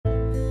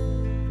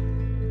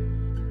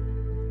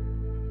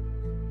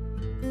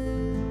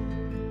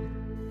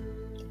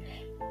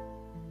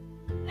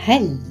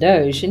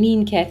Hello,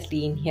 Janine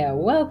Kathleen here.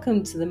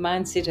 Welcome to the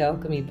Mindset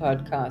Alchemy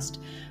podcast,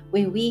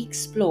 where we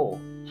explore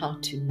how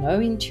to know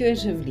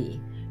intuitively,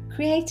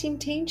 create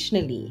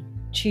intentionally,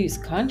 choose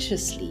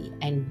consciously,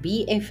 and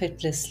be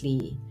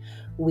effortlessly.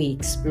 We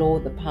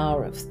explore the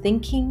power of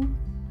thinking,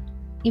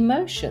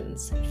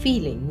 emotions,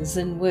 feelings,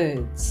 and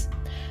words.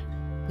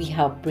 We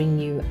help bring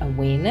you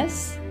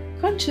awareness,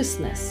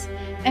 consciousness,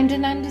 and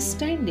an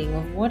understanding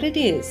of what it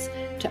is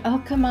to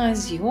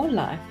alchemize your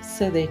life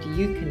so that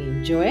you can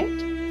enjoy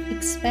it,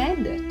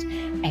 expand it,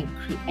 and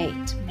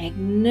create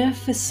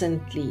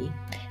magnificently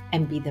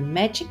and be the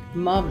magic,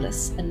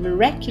 marvelous, and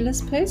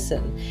miraculous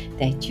person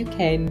that you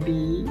can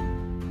be.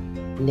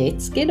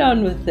 Let's get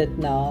on with it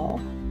now.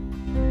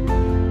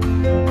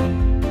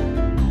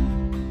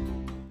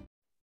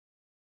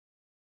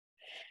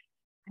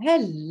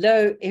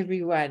 Hello,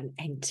 everyone.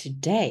 And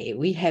today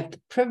we have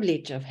the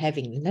privilege of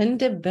having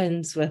Linda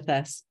Binns with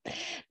us.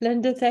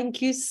 Linda,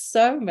 thank you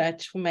so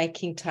much for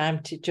making time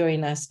to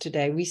join us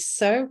today. We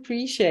so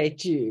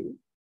appreciate you.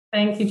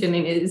 Thank you,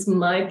 Janine. It is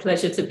my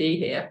pleasure to be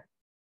here.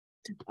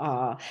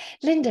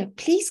 Linda,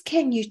 please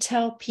can you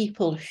tell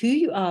people who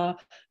you are,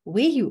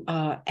 where you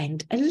are,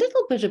 and a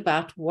little bit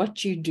about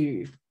what you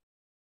do?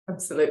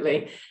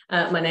 Absolutely.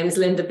 My name is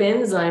Linda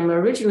Binns. I'm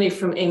originally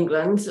from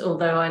England,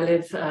 although I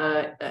live,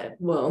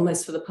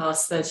 almost for the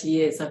past 30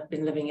 years, I've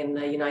been living in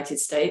the United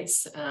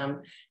States,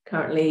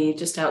 currently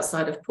just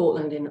outside of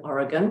Portland in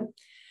Oregon.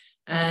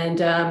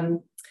 And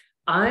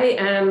I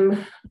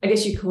am, I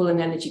guess you call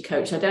an energy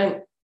coach. I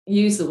don't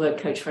use the word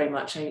coach very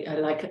much. I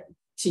like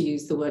to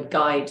use the word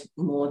guide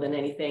more than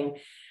anything.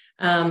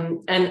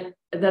 And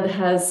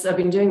I've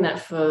been doing that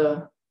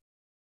for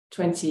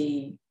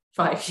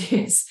 25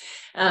 years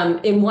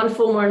in one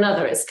form or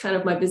another. It's kind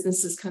of, my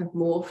business has kind of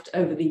morphed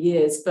over the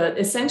years, but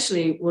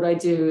essentially what I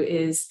do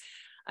is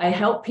I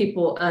help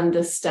people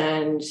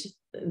understand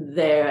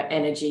their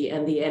energy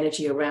and the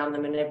energy around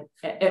them and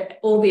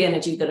all the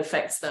energy that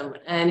affects them.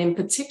 And in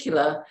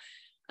particular,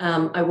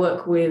 I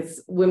work with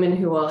women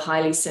who are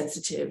highly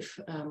sensitive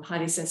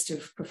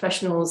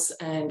professionals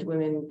and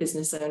women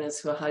business owners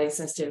who are highly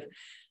sensitive.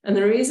 And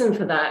the reason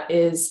for that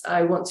is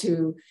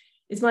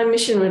it's my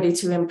mission really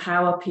to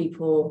empower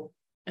people,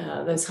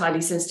 those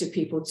highly sensitive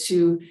people,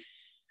 to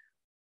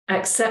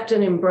accept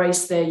and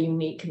embrace their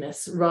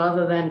uniqueness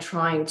rather than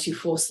trying to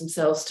force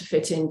themselves to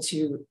fit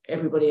into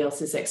everybody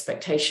else's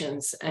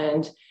expectations.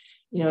 And,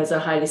 you know, as a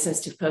highly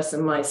sensitive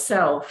person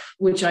myself,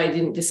 which I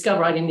didn't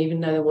discover, I didn't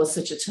even know there was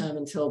such a term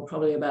until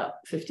probably about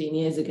 15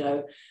 years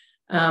ago.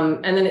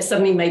 And then it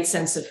suddenly made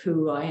sense of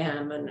who I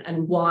am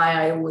and why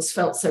I always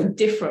felt so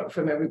different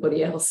from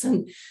everybody else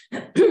and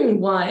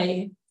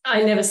why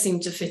I never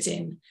seem to fit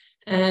in.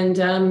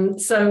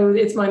 And so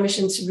it's my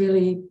mission to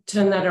really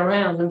turn that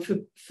around and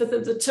for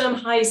the term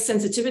high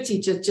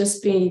sensitivity to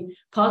just be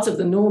part of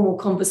the normal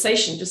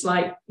conversation, just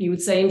like you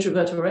would say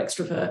introvert or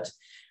extrovert.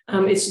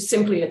 It's just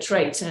simply a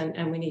trait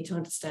and we need to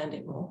understand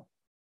it more.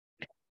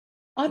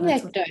 On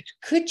that note,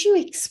 could you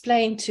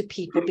explain to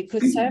people,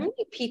 because so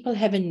many people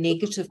have a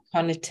negative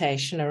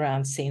connotation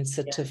around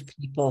sensitive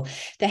people,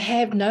 they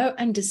have no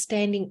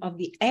understanding of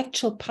the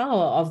actual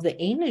power of the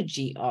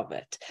energy of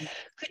it.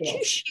 Could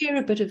you share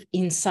a bit of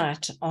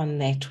insight on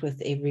that with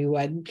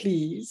everyone,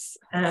 please?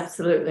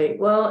 Absolutely.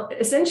 Well,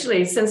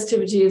 essentially,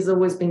 sensitivity has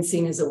always been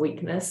seen as a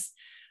weakness.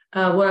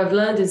 What I've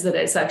learned is that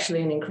it's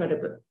actually an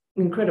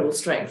incredible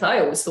strength. I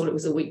always thought it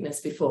was a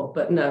weakness before,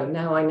 but no,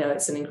 now I know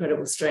it's an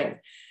incredible strength.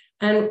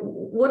 And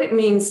what it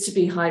means to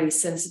be highly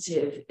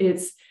sensitive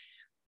is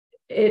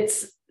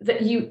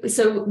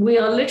so we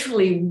are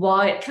literally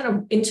wired, kind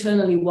of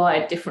internally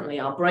wired differently.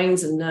 Our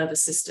brains and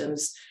nervous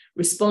systems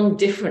respond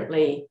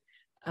differently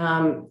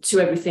to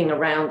everything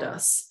around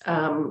us.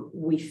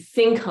 We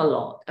think a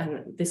lot,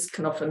 and this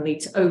can often lead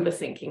to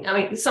overthinking. I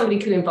mean, somebody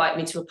could invite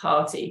me to a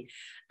party,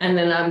 and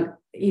then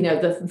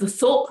the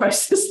thought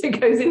process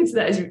that goes into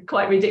that is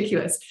quite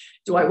ridiculous.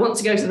 Do I want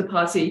to go to the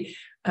party?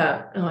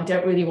 I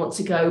don't really want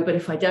to go, but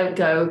if I don't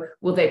go,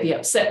 will they be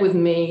upset with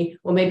me?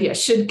 Or maybe I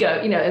should go,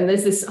 and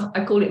there's this,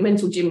 I call it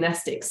mental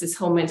gymnastics, this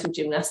whole mental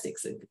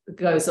gymnastics that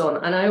goes on.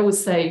 And I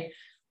always say,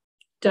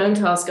 don't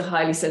ask a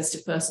highly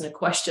sensitive person a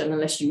question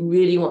unless you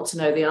really want to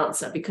know the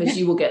answer, because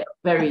you will get a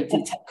very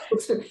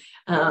detailed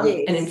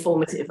and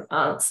informative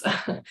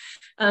answer.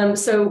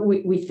 So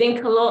we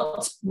think a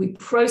lot, we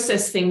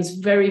process things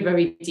very,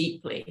 very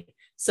deeply.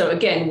 So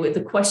again, with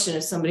the question,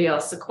 if somebody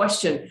asks a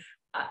question,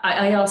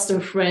 I asked a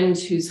friend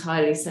who's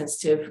highly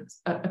sensitive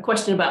a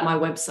question about my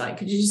website.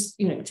 Could you just,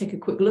 take a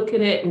quick look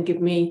at it and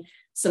give me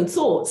some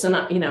thoughts? And,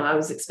 I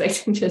was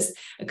expecting just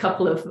a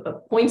couple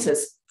of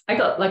pointers. I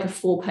got like a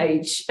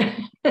 4-page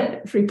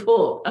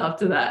report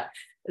after that.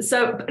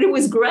 So, but it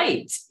was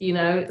great,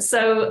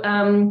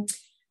 So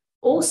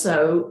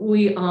also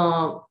we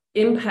are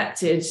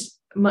impacted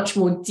much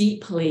more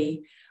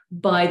deeply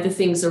by the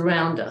things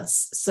around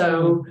us.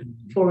 So,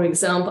 for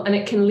example, and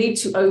it can lead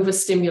to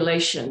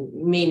overstimulation,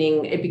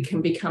 meaning it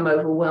can become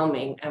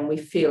overwhelming and we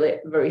feel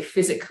it very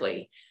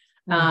physically.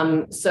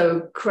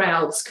 So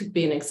crowds could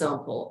be an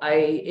example.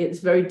 It's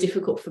very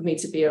difficult for me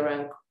to be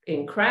around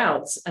in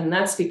crowds. And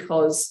that's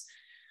because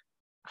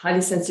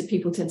highly sensitive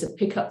people tend to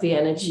pick up the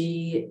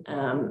energy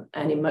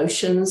and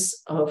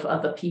emotions of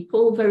other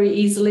people very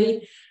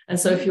easily. And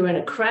so if you're in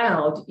a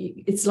crowd,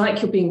 it's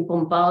like you're being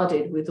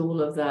bombarded with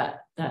all of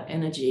that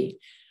energy.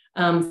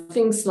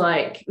 Things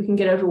like, we can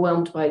get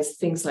overwhelmed by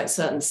things like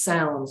certain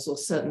sounds or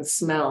certain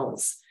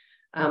smells.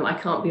 I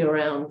can't be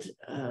around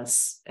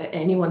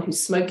anyone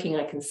who's smoking.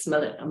 I can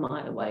smell it a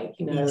mile away,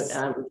 Yes.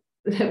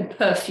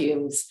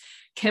 Perfumes,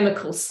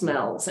 chemical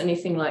smells,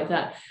 anything like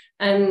that.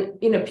 And,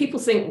 people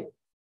think,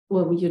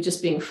 well, you're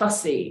just being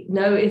fussy.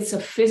 No, it's a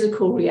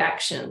physical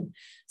reaction.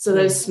 So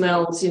those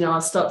smells,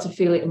 I'll start to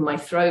feel it in my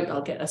throat.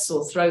 I'll get a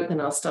sore throat,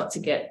 then I'll start to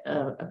get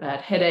a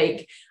bad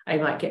headache. I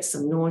might get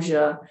some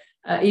nausea.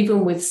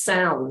 Even with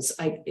sounds,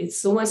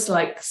 it's almost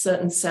like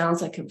certain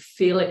sounds, I can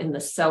feel it in the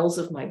cells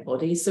of my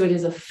body. So it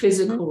is a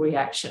physical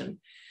reaction.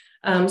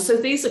 So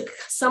these are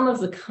some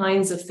of the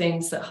kinds of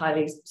things that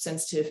highly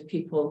sensitive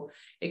people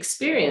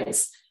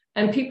experience.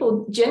 And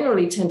people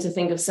generally tend to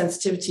think of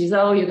sensitivity as,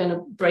 oh, you're going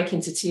to break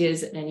into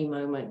tears at any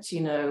moment,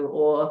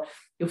 or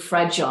you're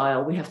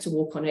fragile. We have to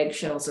walk on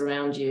eggshells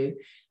around you.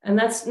 And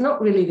that's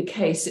not really the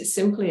case. It's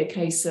simply a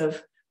case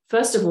of,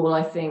 first of all,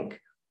 I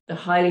think the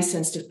highly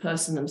sensitive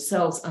person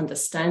themselves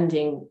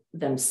understanding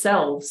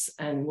themselves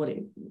and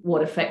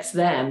what affects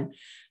them.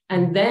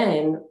 And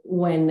then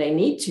when they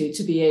need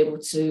to be able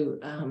to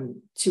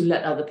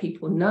let other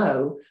people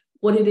know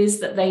what it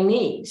is that they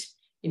need.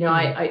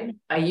 I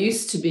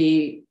used to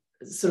be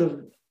sort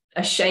of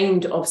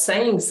ashamed of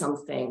saying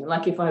something,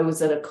 like if I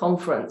was at a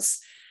conference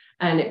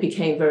and it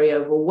became very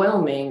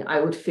overwhelming,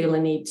 I would feel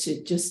a need to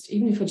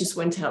even if I just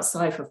went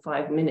outside for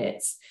 5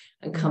 minutes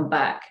and come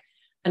back,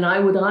 and I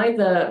would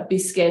either be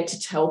scared to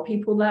tell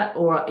people that,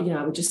 or,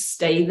 I would just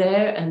stay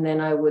there, and then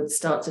I would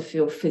start to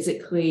feel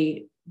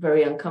physically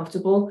very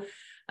uncomfortable,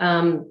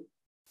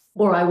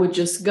 or I would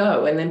just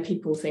go, and then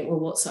people think, well,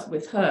 what's up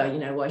with her?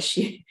 Why is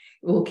she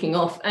walking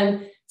off?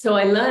 And so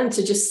I learned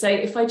to just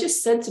say, if I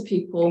just said to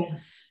people,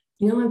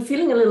 I'm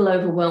feeling a little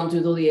overwhelmed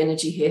with all the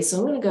energy here, so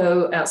I'm going to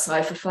go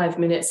outside for 5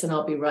 minutes and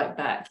I'll be right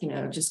back.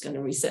 I'm just going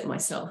to reset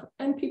myself.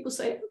 And people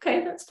say,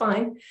 okay, that's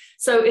fine.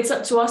 So it's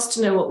up to us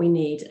to know what we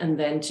need and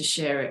then to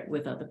share it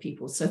with other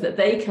people so that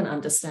they can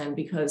understand,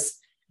 because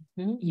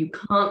you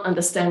can't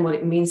understand what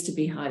it means to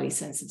be highly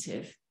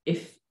sensitive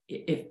if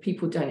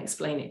people don't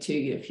explain it to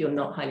you, if you're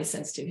not highly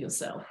sensitive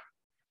yourself.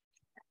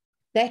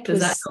 That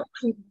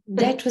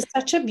was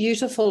such a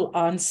beautiful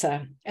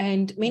answer.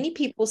 And many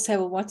people say,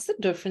 well, what's the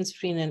difference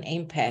between an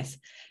empath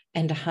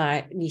and a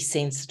highly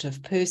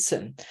sensitive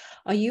person?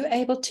 Are you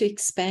able to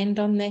expand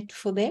on that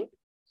for them?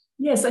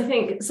 Yes, I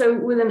think so.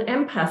 With an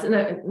empath,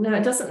 no,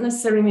 it doesn't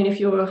necessarily mean if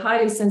you're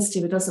highly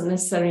sensitive, it doesn't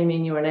necessarily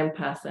mean you're an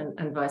empath,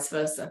 and vice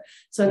versa.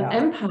 So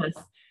an empath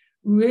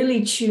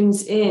really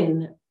tunes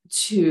in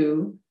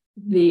to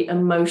the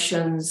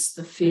emotions,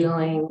 the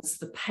feelings,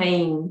 the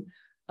pain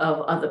of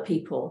other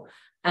people,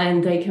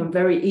 and they can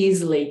very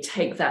easily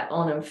take that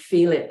on and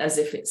feel it as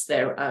if it's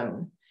their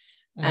own,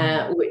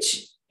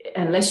 which,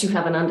 unless you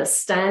have an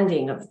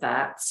understanding of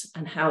that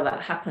and how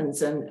that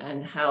happens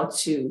and how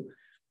to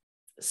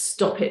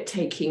stop it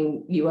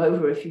taking you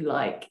over, if you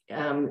like,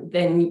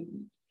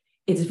 then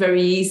it's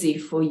very easy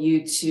for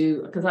you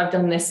to, because I've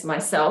done this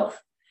myself,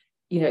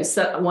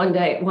 so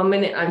one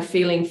minute I'm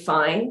feeling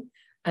fine,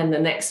 and the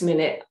next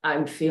minute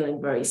I'm feeling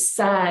very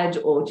sad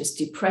or just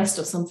depressed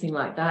or something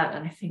like that.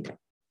 And I think,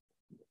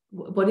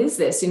 what is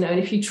this? And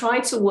if you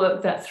try to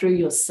work that through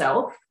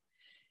yourself,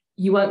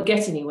 you won't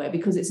get anywhere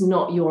because it's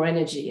not your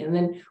energy. And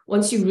then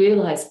once you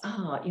realize,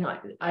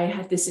 I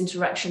had this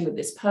interaction with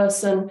this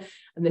person,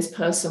 and this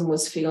person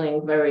was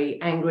feeling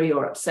very angry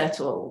or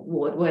upset or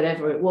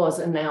whatever it was,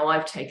 and now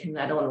I've taken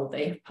that on, or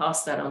they have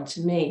passed that on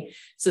to me.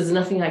 So there's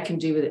nothing I can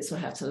do with it, so I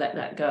have to let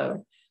that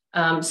go.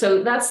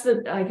 So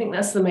I think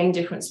that's the main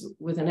difference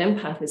with an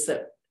empath, is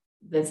that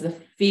there's the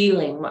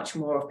feeling much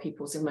more of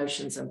people's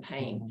emotions and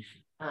pain,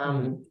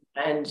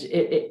 and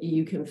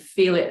you can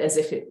feel it as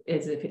if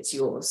it's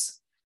yours.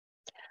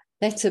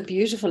 That's a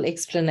beautiful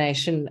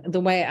explanation.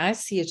 The way I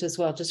see it as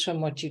well, just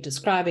from what you're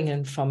describing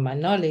and from my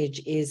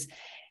knowledge, is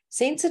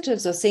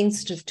sensitives are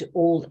sensitive to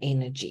all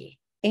energy.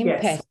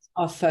 Empaths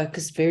are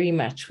focused very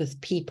much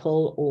with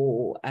people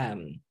or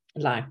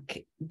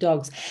like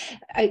dogs.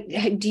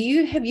 Have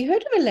you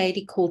heard of a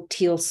lady called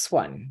Teal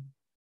Swan?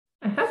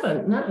 I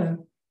haven't,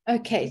 no.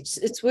 Okay,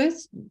 it's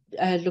worth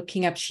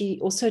looking up. She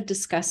also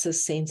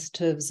discusses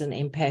sensitives and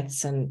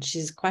empaths, and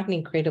she's quite an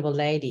incredible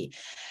lady.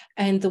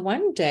 And the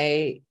one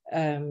day,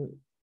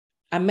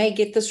 I may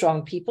get this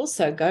wrong, people,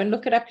 so go and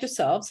look it up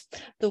yourselves.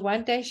 The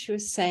one day she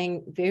was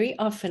saying very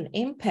often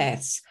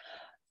empaths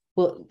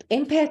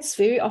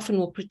very often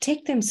will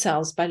protect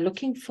themselves by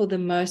looking for the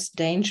most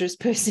dangerous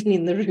person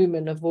in the room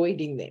and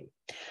avoiding them.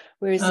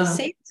 Whereas the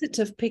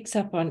sensitive picks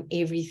up on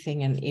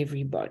everything and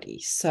everybody.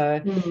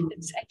 So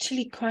it's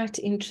actually quite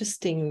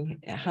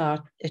interesting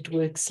how it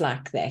works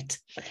like that.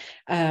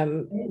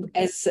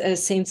 As a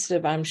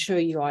sensitive, I'm sure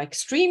you are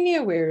extremely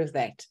aware of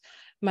that.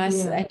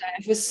 And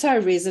it was so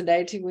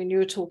resonating when you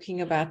were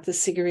talking about the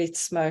cigarette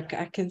smoke.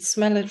 I can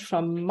smell it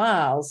from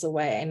miles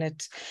away,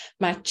 and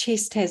my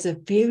chest has a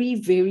very,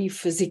 very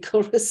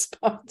physical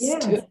response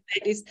to it.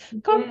 It is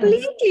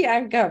completely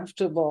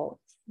uncomfortable.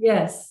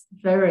 Yes,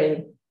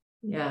 very.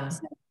 Yeah.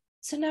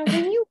 So now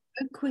when you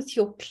work with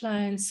your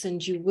clients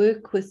and you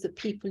work with the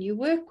people you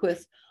work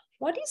with,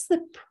 what is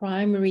the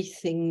primary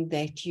thing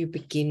that you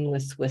begin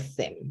with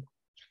them?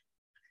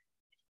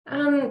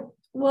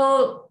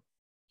 Well,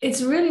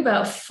 it's really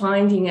about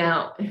finding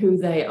out who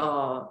they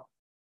are.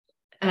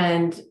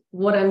 And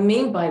what I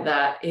mean by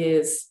that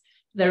is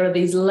there are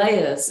these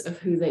layers of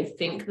who they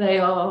think they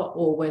are,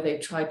 or where they've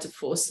tried to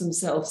force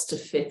themselves to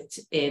fit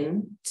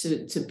in,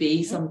 to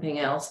be something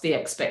else, the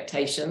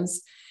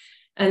expectations.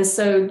 And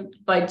so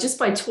by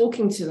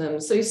talking to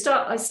them, so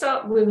I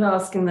start with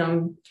asking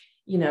them,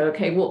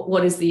 okay,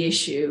 what is the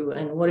issue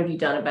and what have you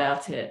done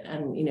about it?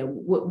 And,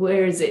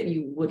 where is it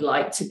you would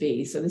like to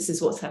be? So this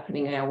is what's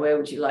happening now. Where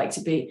would you like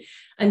to be?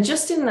 And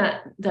just in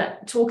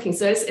that talking,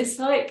 so it's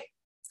like,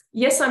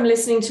 yes, I'm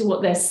listening to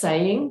what they're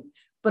saying,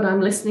 but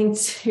I'm listening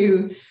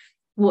to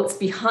what's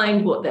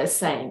behind what they're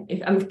saying.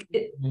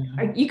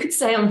 You could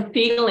say I'm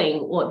feeling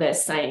what they're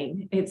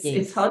saying.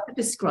 It's hard to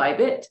describe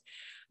it,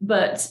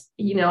 but,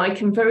 I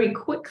can very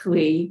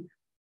quickly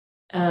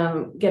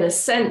get a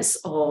sense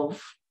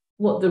of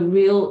what the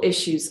real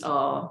issues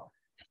are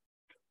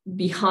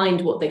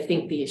behind what they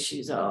think the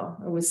issues are.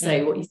 I always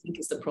say what you think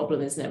is the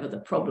problem is never the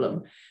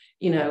problem,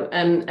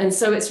 and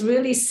so it's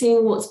really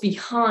seeing what's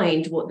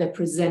behind what they're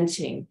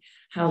presenting,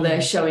 how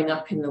they're showing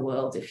up in the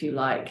world, if you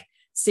like,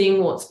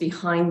 seeing what's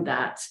behind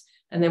that.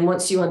 And then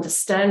once you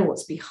understand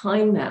what's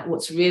behind that,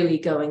 what's really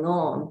going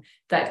on,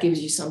 that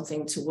gives you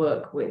something to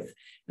work with.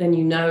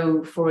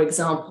 Then, for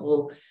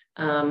example,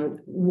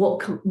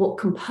 what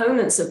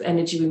components of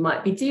energy we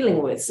might be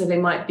dealing with. So they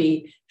might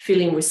be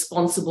feeling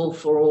responsible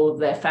for all of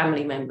their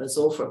family members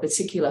or for a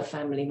particular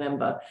family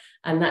member,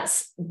 and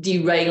that's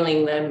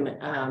derailing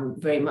them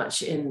very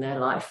much in their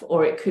life.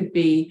 Or it could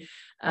be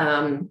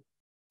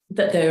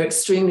that they're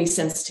extremely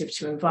sensitive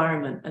to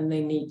environment and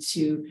they need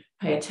to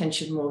pay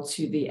attention more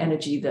to the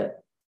energy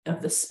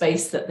of the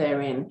space that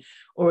they're in.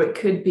 Or it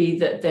could be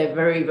that they're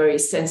very, very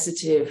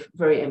sensitive,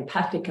 very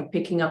empathic, and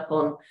picking up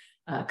on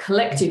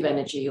collective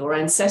energy or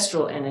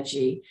ancestral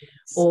energy.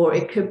 Or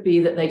it could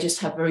be that they just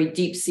have very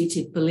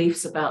deep-seated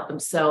beliefs about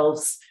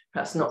themselves,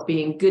 perhaps not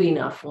being good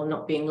enough or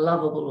not being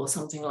lovable or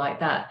something like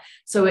that.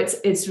 So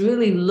it's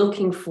really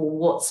looking for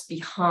what's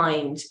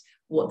behind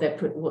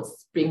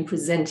what's being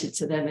presented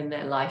to them in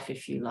their life,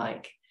 if you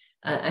like,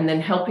 and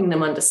then helping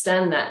them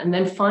understand that, and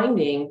then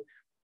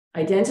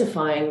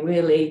identifying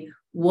really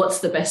what's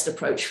the best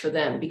approach for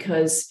them,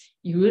 because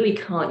you really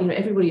can't,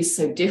 everybody is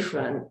so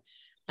different.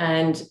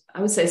 And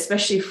I would say,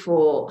 especially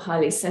for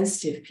highly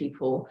sensitive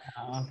people,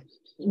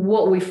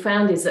 what we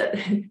found is that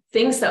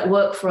things that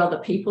work for other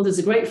people, there's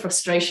a great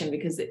frustration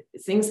because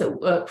things that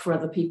work for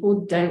other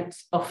people don't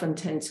often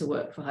tend to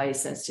work for highly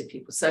sensitive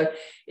people. So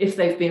if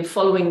they've been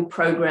following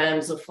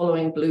programs or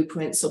following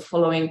blueprints or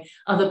following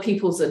other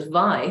people's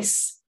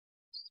advice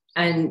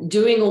and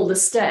doing all the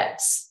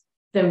steps,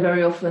 then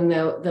very often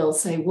they'll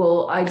say,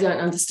 well, I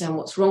don't understand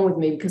what's wrong with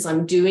me because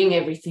I'm doing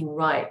everything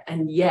right,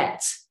 and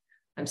yet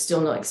I'm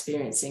still not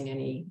experiencing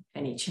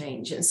any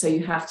change. And so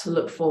you have to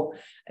look for,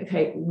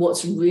 okay,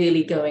 what's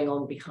really going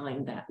on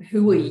behind that?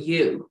 Who are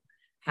you?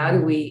 How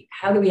do we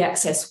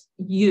access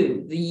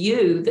you, the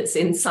you that's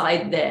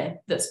inside there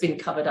that's been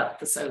covered up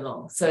for so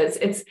long? So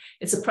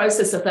it's a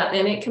process of that,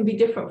 and it can be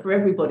different for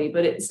everybody,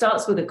 but it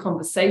starts with a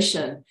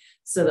conversation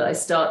so that I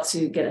start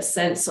to get a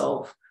sense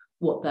of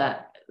what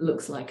that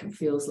looks like and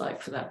feels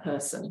like for that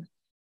person.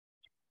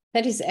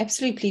 That is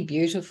absolutely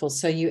beautiful.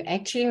 So you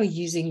actually are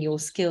using your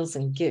skills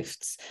and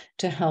gifts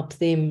to help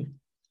them,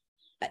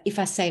 if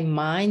I say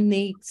mine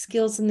their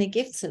skills and their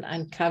gifts and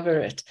uncover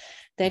it.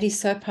 That is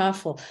so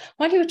powerful.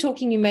 While you were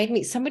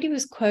talking, somebody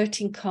was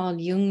quoting Carl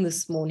Jung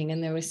this morning,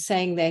 and they were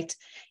saying that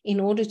in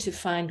order to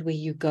find where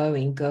you're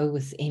going, go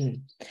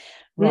within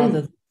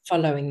rather than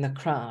following the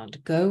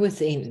crowd. Go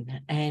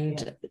within.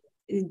 And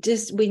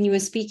just when you were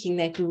speaking,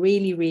 that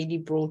really, really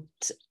brought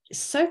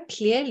so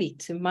clearly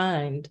to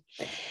mind.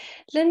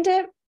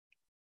 Linda,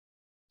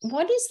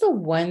 what is the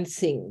one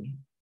thing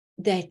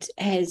that,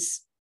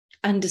 as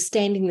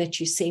understanding that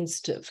you're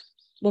sensitive,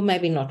 well,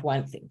 maybe not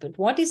one thing, but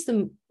what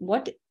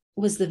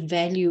was the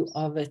value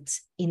of it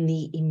in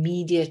the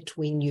immediate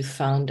when you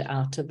found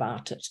out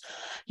about it?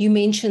 You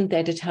mentioned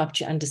that it helped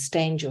you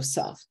understand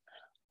yourself.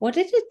 What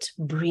did it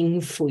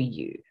bring for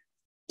you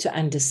to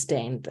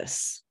understand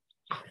this?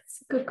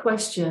 That's a good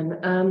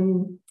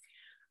question.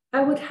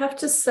 I would have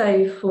to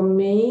say for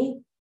me,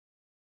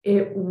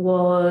 it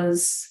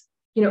was,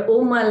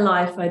 all my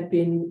life I'd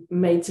been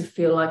made to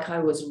feel like I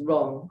was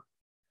wrong,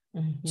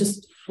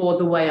 just for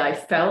the way I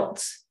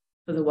felt,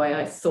 for the way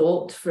I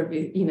thought, for,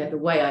 the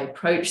way I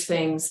approach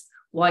things.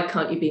 Why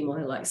can't you be more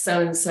like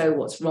so-and-so?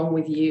 What's wrong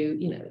with you?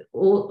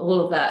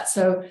 All of that.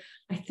 So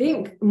I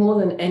think more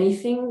than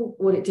anything,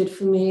 what it did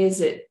for me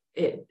is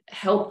it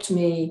helped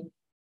me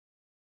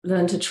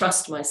learn to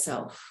trust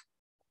myself.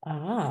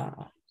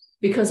 Ah.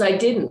 Because I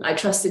didn't. I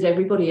trusted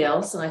everybody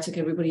else and I took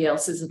everybody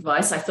else's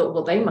advice. I thought,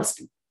 well, they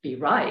must be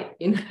right.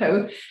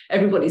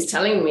 Everybody's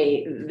telling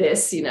me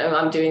this,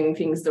 I'm doing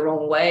things the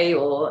wrong way,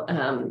 or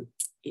I'm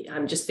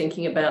just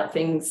thinking about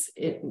things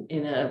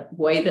in a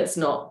way that's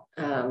not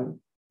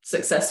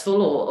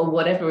successful, or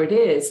whatever it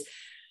is.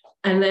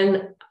 And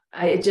then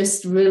I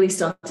just really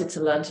started to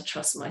learn to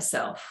trust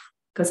myself,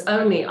 because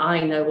only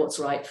I know what's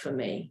right for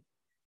me.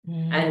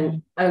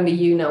 And only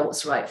you know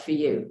what's right for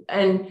you.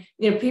 And,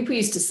 people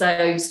used to say,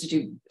 I used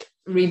to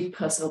read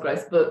personal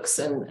growth books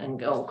and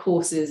go on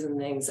courses and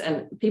things.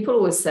 And people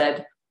always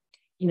said,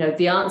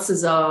 the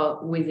answers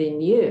are within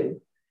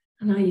you.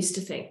 And I used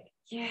to think,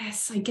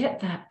 yes, I get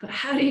that, but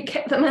how do you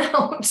get them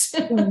out?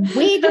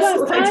 Where do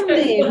I find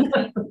them?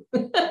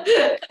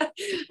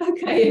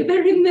 Okay,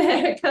 they're in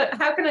there.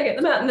 How can I get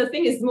them out? And the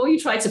thing is, the more you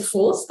try to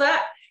force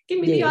that, give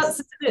me the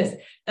answer to this,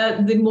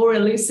 the more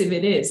elusive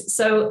it is.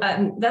 So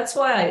that's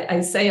why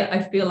I say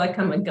I feel like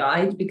I'm a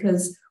guide,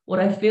 because what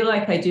I feel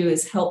like I do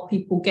is help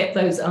people get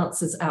those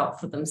answers out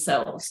for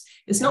themselves.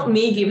 It's not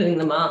me giving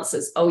them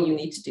answers. Oh, you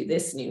need to do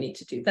this and you need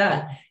to do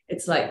that.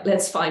 It's like,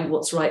 let's find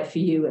what's right for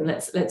you and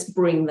let's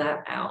bring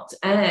that out.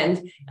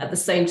 And at the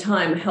same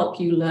time, help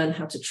you learn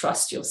how to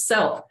trust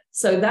yourself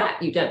so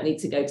that you don't need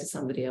to go to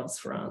somebody else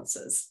for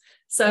answers.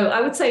 So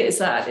I would say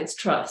it's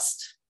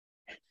trust.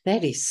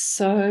 That is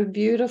so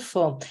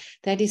beautiful.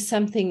 That is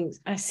something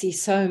I see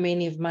so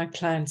many of my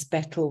clients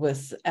battle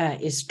with,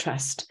 is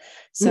trust.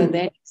 So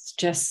that is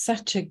just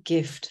such a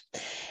gift.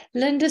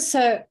 Linda,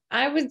 so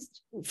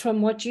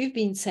from what you've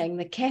been saying,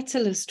 the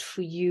catalyst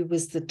for you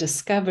was the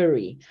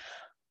discovery.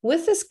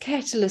 With this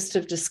catalyst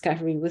of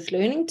discovery, with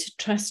learning to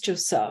trust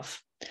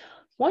yourself,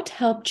 what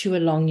helped you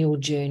along your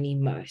journey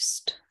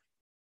most?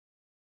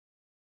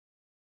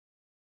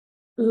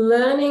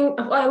 Learning,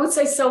 I would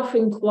say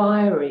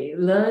self-inquiry,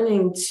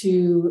 learning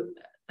to,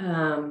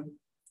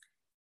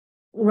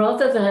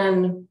 rather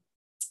than,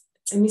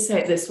 let me say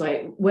it this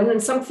way, when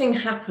something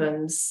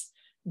happens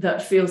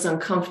that feels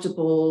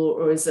uncomfortable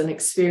or is an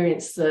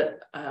experience that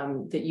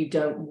you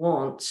don't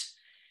want,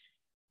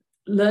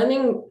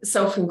 learning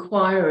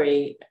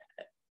self-inquiry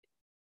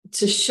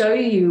to show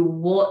you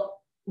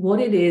what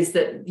it is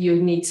that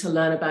you need to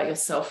learn about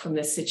yourself from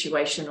this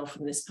situation or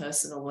from this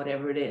person or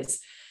whatever it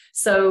is.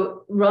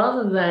 So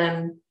rather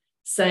than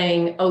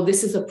saying, oh,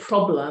 this is a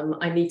problem,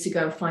 I need to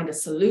go and find a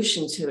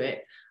solution to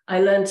it,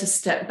 I learned to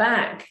step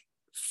back,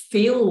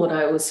 feel what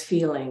I was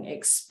feeling,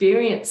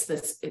 experience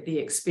the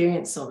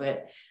experience of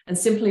it, and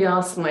simply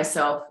ask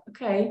myself,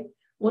 okay,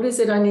 what is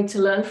it I need to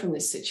learn from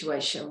this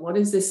situation? What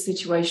is this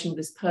situation,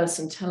 this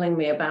person telling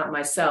me about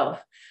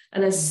myself?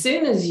 And as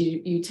soon as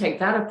you take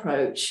that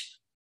approach,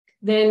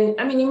 then,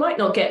 you might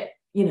not get,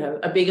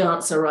 a big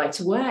answer right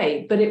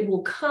away, but it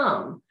will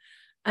come.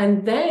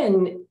 And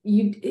then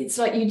it's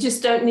like you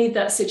just don't need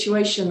that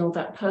situation or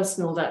that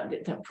person or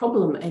that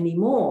problem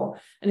anymore.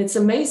 And it's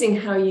amazing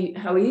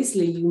how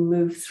easily you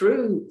move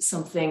through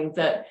something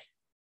that,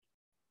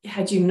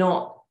 had you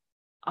not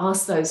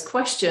asked those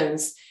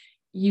questions,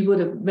 you would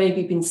have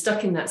maybe been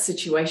stuck in that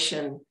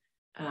situation,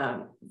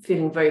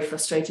 feeling very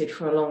frustrated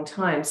for a long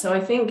time. So I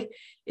think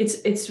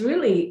it's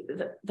really,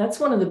 that's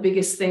one of the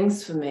biggest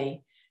things for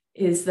me,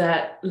 is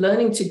that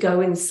learning to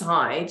go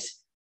inside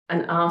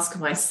and ask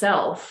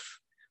myself,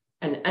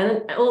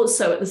 and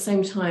also at the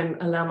same time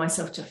allow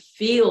myself to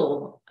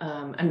feel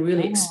and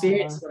really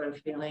experience what I'm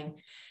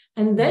feeling.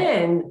 And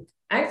then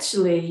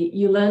actually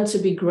you learn to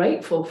be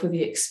grateful for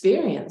the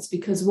experience,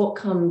 because what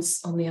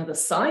comes on the other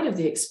side of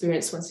the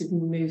experience, once you've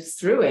moved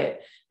through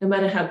it, no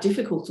matter how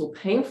difficult or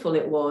painful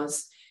it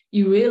was,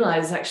 you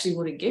realize actually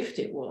what a gift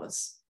it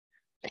was,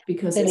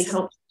 because it's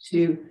helped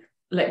to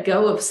let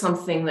go of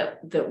something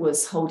that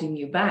was holding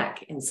you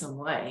back in some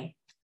way.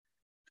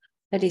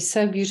 That is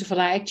so beautiful.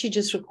 I actually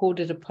just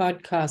recorded a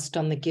podcast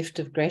on the gift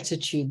of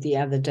gratitude the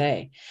other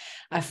day.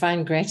 I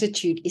find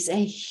gratitude is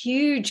a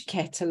huge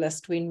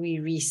catalyst when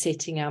we're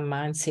resetting our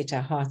mindset,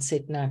 our heart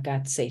set, and our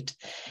gut set,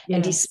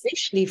 and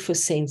especially for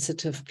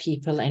sensitive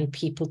people and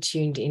people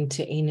tuned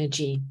into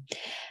energy.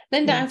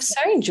 Linda, I've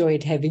so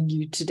enjoyed having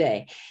you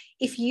today.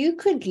 If you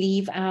could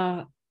leave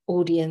our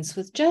audience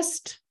with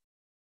just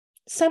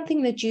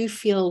something that you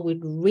feel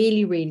would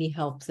really, really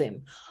help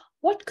them,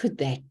 what could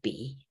that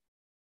be?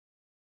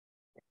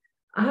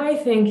 I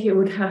think it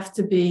would have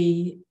to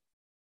be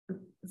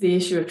the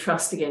issue of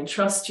trust again.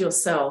 Trust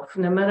yourself.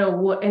 No matter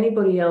what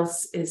anybody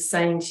else is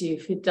saying to you,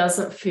 if it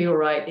doesn't feel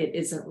right, it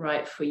isn't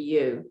right for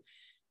you.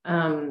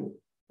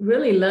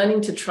 Really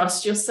learning to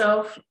trust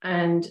yourself,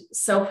 and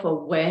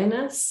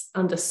self-awareness,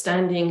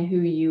 understanding who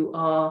you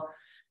are.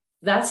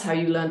 That's how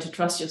you learn to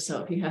trust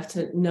yourself. You have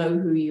to know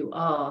who you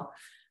are.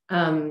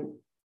 And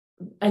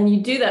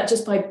you do that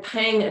just by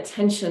paying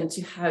attention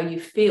to how you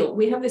feel.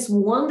 We have this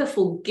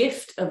wonderful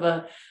gift of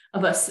a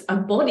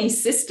body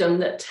system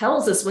that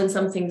tells us when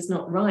something's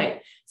not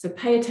right. So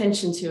pay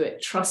attention to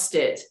it, trust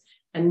it,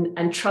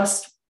 and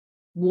trust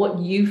what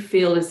you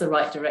feel is the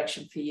right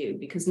direction for you,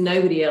 because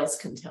nobody else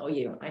can tell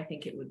you. I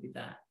think it would be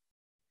that.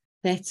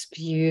 That's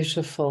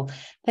beautiful.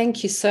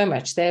 Thank you so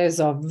much. Those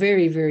are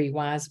very, very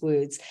wise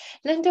words.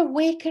 Linda,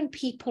 where can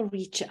people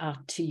reach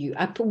out to you?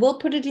 We'll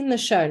put it in the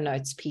show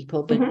notes,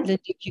 people, but Linda,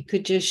 if you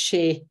could just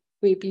share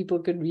where people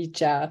can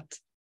reach out.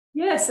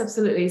 Yes,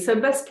 absolutely. So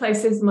best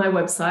place is my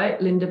website,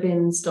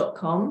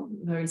 lindabinns.com.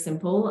 Very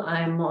simple.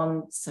 I'm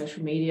on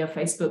social media,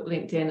 Facebook,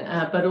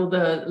 LinkedIn, but all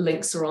the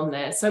links are on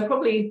there. So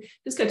probably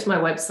just go to my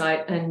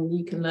website and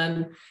you can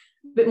learn a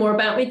bit more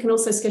about me. You can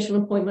also schedule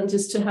an appointment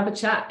just to have a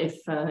chat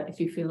if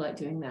you feel like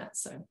doing that.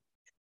 So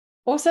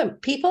awesome.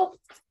 People,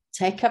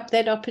 take up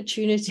that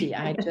opportunity.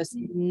 I just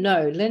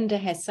know Linda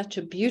has such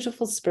a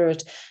beautiful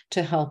spirit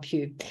to help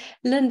you.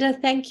 Linda,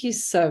 thank you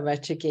so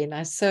much again.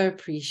 I so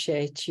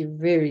appreciate you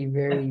very,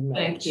 very much.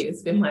 Thank you.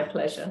 It's been my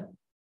pleasure.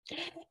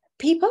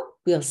 People,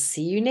 we'll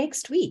see you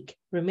next week.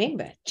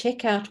 Remember,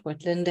 check out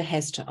what Linda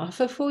has to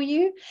offer for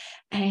you,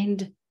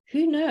 and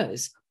who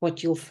knows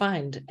what you'll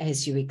find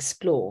as you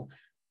explore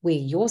where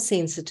your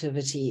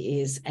sensitivity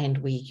is and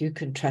where you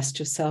can trust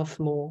yourself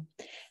more.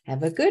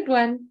 Have a good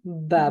one.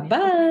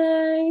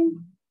 Bye-bye.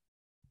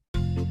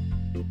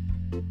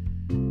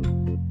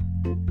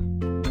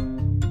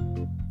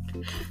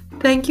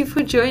 Thank you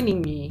for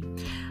joining me.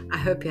 I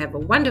hope you have a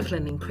wonderful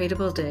and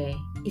incredible day.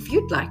 If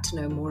you'd like to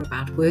know more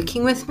about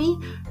working with me,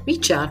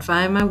 reach out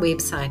via my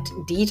website.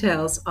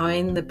 Details are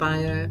in the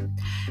bio.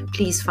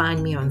 Please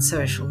find me on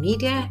social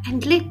media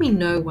and let me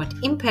know what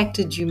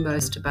impacted you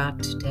most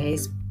about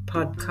today's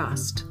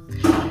podcast.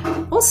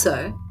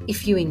 Also,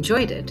 if you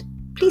enjoyed it,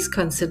 please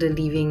consider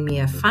leaving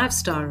me a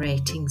 5-star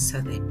rating so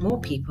that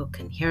more people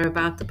can hear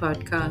about the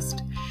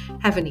podcast.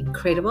 Have an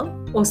incredible,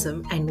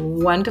 awesome, and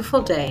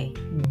wonderful day.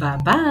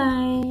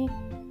 Bye-bye.